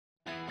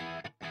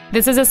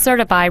This is a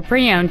certified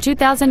pre-owned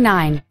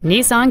 2009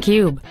 Nissan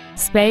Cube.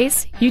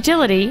 Space,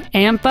 utility,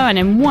 and fun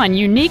in one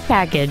unique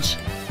package.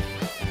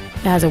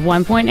 It has a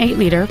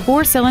 1.8-liter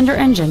four-cylinder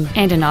engine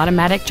and an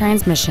automatic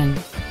transmission.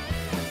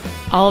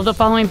 All of the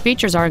following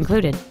features are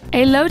included: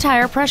 a low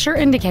tire pressure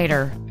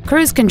indicator,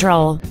 cruise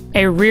control,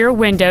 a rear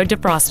window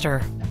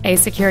defroster, a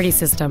security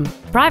system,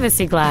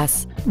 privacy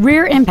glass,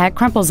 rear impact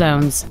crumple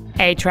zones,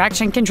 a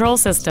traction control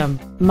system,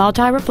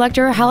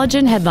 multi-reflector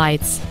halogen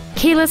headlights,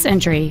 keyless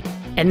entry,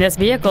 and this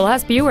vehicle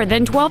has fewer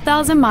than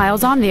 12,000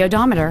 miles on the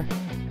odometer.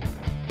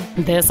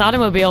 This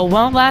automobile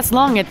won't last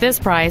long at this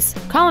price.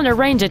 Call and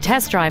arrange a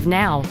test drive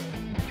now.